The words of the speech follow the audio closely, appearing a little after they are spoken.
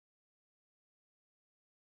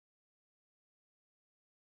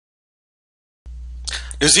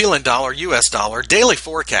New Zealand dollar, US dollar, daily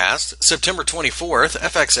forecast, September 24th,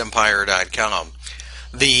 fxempire.com.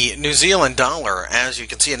 The New Zealand dollar, as you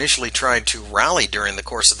can see, initially tried to rally during the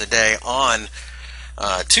course of the day on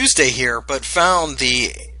Tuesday here, but found the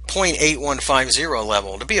 0.8150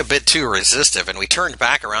 level to be a bit too resistive, and we turned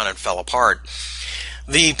back around and fell apart.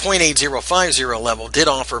 The 0.8050 level did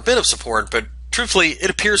offer a bit of support, but truthfully, it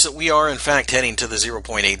appears that we are in fact heading to the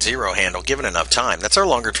 0.80 handle, given enough time. That's our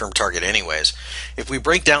longer term target anyways. If we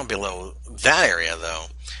break down below that area, though,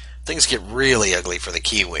 things get really ugly for the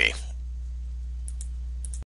Kiwi.